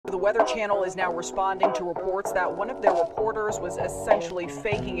The Weather Channel is now responding to reports that one of their reporters was essentially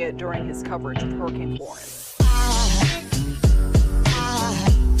faking it during his coverage of Hurricane Florence.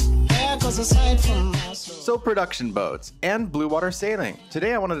 So production boats and blue water sailing.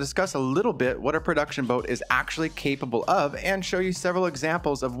 Today I want to discuss a little bit what a production boat is actually capable of and show you several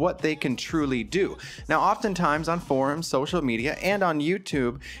examples of what they can truly do. Now oftentimes on forums, social media, and on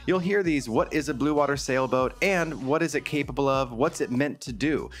YouTube, you'll hear these what is a blue water sailboat and what is it capable of, what's it meant to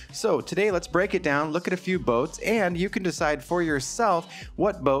do. So today let's break it down, look at a few boats, and you can decide for yourself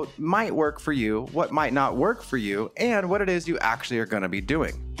what boat might work for you, what might not work for you, and what it is you actually are going to be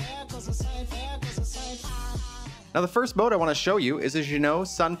doing. Now the first boat I want to show you is a Jeanneau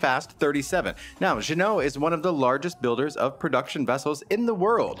Sunfast 37. Now Jeanneau is one of the largest builders of production vessels in the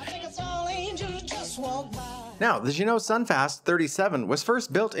world. Now the Jeanneau Sunfast 37 was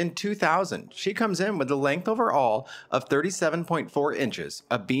first built in 2000. She comes in with a length overall of 37.4 inches,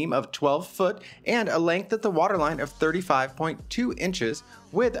 a beam of 12 foot, and a length at the waterline of 35.2 inches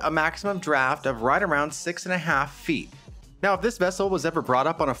with a maximum draft of right around 6.5 feet. Now, if this vessel was ever brought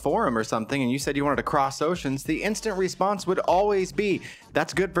up on a forum or something and you said you wanted to cross oceans, the instant response would always be,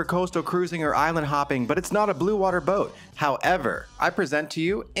 that's good for coastal cruising or island hopping, but it's not a blue water boat. However, I present to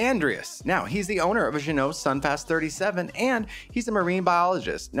you Andreas. Now, he's the owner of a Jeanneau Sunfast 37 and he's a marine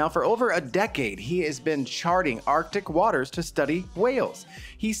biologist. Now, for over a decade, he has been charting Arctic waters to study whales.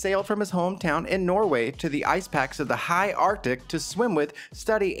 He sailed from his hometown in Norway to the ice packs of the high Arctic to swim with,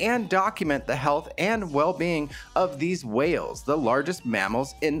 study, and document the health and well-being of these whales, the largest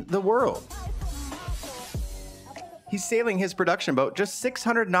mammals in the world. He's sailing his production boat just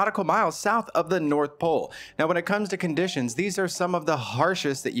 600 nautical miles south of the North Pole. Now when it comes to conditions, these are some of the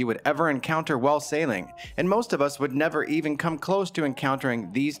harshest that you would ever encounter while sailing, and most of us would never even come close to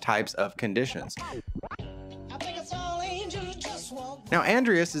encountering these types of conditions. Now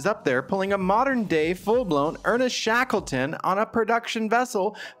Andreas is up there pulling a modern-day full-blown Ernest Shackleton on a production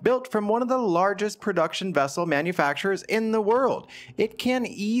vessel built from one of the largest production vessel manufacturers in the world. It can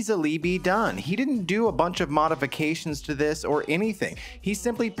easily be done. He didn't do a bunch of modifications to this or anything. He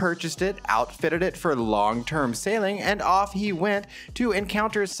simply purchased it, outfitted it for long-term sailing, and off he went to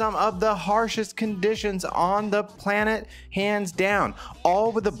encounter some of the harshest conditions on the planet, hands down,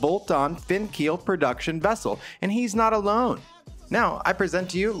 all with a bolt-on fin keel production vessel. And he's not alone. Now, I present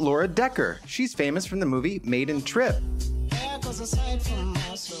to you Laura Decker. She's famous from the movie Maiden Trip.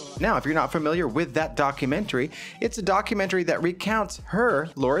 Now, if you're not familiar with that documentary, it's a documentary that recounts her,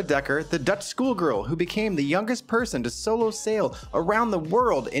 Laura Decker, the Dutch schoolgirl who became the youngest person to solo sail around the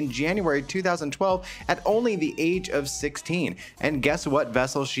world in January 2012 at only the age of 16. And guess what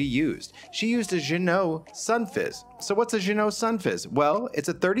vessel she used? She used a Jeanneau Sunfizz. So what's a Jeanneau Sunfizz? Well, it's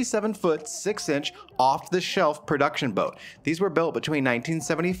a 37-foot, 6-inch, off-the-shelf production boat. These were built between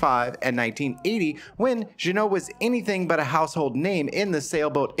 1975 and 1980 when Jeanneau was anything but a household name in the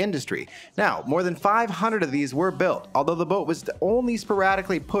sailboat industry. Now, more than 500 of these were built, although the boat was only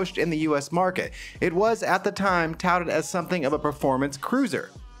sporadically pushed in the US market. It was at the time touted as something of a performance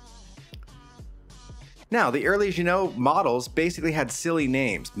cruiser. Now, the early Jeanneau models basically had silly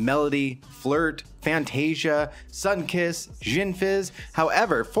names: Melody, Flirt, Fantasia, Sunkiss, Ginfizz.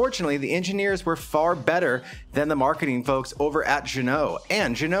 However, fortunately, the engineers were far better than the marketing folks over at Jeanneau,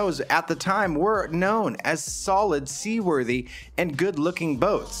 and Jeanneau's at the time were known as solid, seaworthy, and good-looking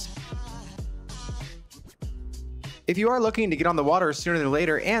boats. If you are looking to get on the water sooner than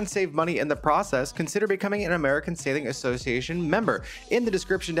later and save money in the process, consider becoming an American Sailing Association member. In the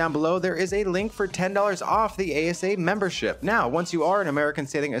description down below, there is a link for $10 off the ASA membership. Now, once you are an American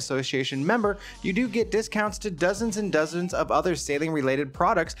Sailing Association member, you do get discounts to dozens and dozens of other sailing-related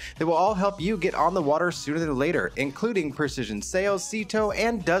products that will all help you get on the water sooner than later, including Precision Sails, Sea Tow,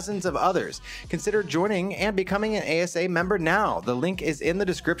 and dozens of others. Consider joining and becoming an ASA member now. The link is in the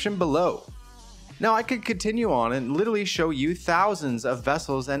description below. Now, I could continue on and literally show you thousands of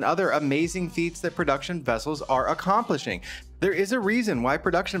vessels and other amazing feats that production vessels are accomplishing. There is a reason why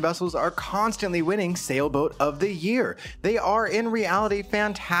production vessels are constantly winning Sailboat of the Year. They are in reality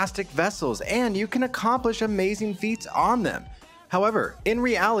fantastic vessels, and you can accomplish amazing feats on them. However, in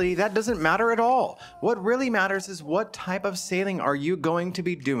reality, that doesn't matter at all. What really matters is what type of sailing are you going to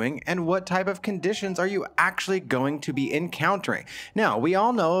be doing and what type of conditions are you actually going to be encountering. Now, we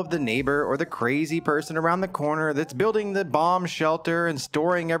all know of the neighbor or the crazy person around the corner that's building the bomb shelter and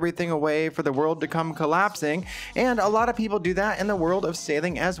storing everything away for the world to come collapsing, and a lot of people do that in the world of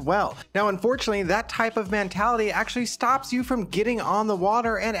sailing as well. Now, unfortunately, that type of mentality actually stops you from getting on the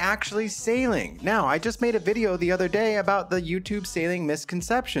water and actually sailing. Now, I just made a video the other day about the YouTube YouTube sailing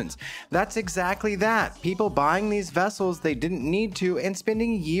misconceptions. That's exactly that. People buying these vessels they didn't need to and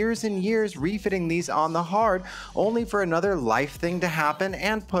spending years and years refitting these on the hard, only for another life thing to happen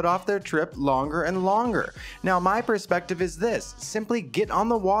and put off their trip longer and longer. Now, my perspective is this: simply get on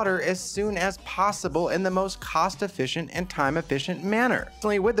the water as soon as possible in the most cost-efficient and time-efficient manner.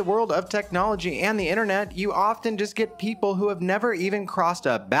 With the world of technology and the internet, you often just get people who have never even crossed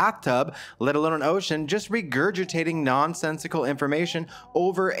a bathtub, let alone an ocean, just regurgitating nonsensical information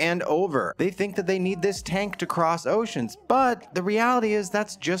over and over. They think that they need this tank to cross oceans, but the reality is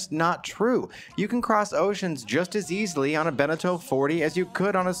that's just not true. You can cross oceans just as easily on a Beneteau 40 as you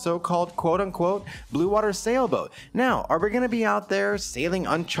could on a so-called quote-unquote Bluewater sailboat. Now, are we going to be out there sailing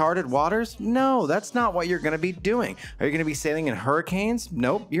uncharted waters? No, that's not what you're going to be doing. Are you going to be sailing in hurricanes?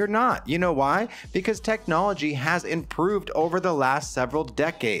 Nope, you're not. You know why? Because technology has improved over the last several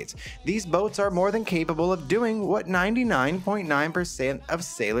decades. These boats are more than capable of doing what 99.9% of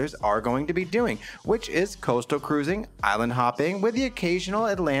sailors are going to be doing, which is coastal cruising, island hopping, with the occasional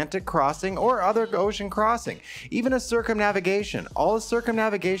Atlantic crossing or other ocean crossing. Even a circumnavigation. All a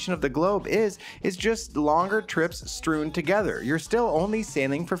circumnavigation of the globe is just longer trips strewn together. You're still only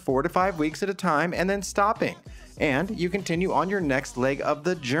sailing for 4 to 5 weeks at a time and then stopping, and you continue on your next leg of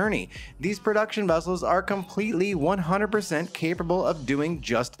the journey. These production vessels are completely 100% capable of doing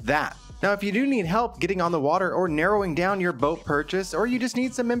just that. Now, if you do need help getting on the water or narrowing down your boat purchase, or you just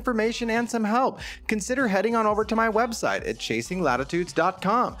need some information and some help, consider heading on over to my website at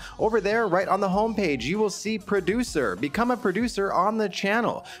chasinglatitudes.com. Over there, right on the homepage, you will see producer. Become a producer on the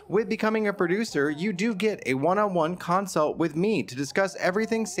channel. With becoming a producer, you do get a one-on-one consult with me to discuss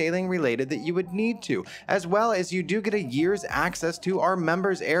everything sailing related that you would need to, as well as you do get a year's access to our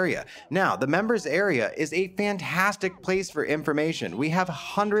members area. Now, the members area is a fantastic place for information. We have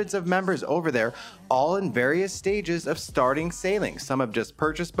hundreds of members over there, all in various stages of starting sailing. Some have just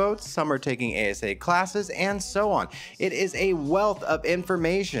purchased boats, some are taking ASA classes, and so on. It is a wealth of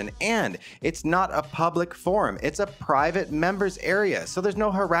information, and it's not a public forum. It's a private members area, so there's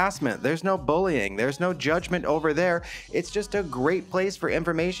no harassment, there's no bullying, there's no judgment over there. It's just a great place for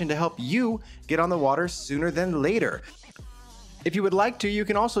information to help you get on the water sooner than later. If you would like to, you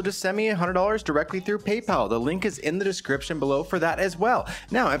can also just send me $100 directly through PayPal. The link is in the description below for that as well.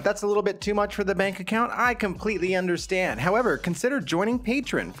 Now, if that's a little bit too much for the bank account, I completely understand. However, consider joining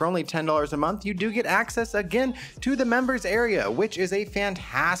Patreon. For only $10 a month, you do get access again to the members area, which is a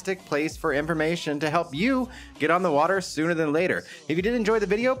fantastic place for information to help you get on the water sooner than later. If you did enjoy the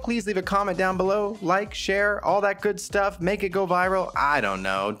video, please leave a comment down below, like, share, all that good stuff, make it go viral. I don't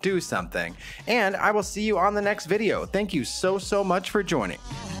know, do something. And I will see you on the next video. Thank you so much for joining.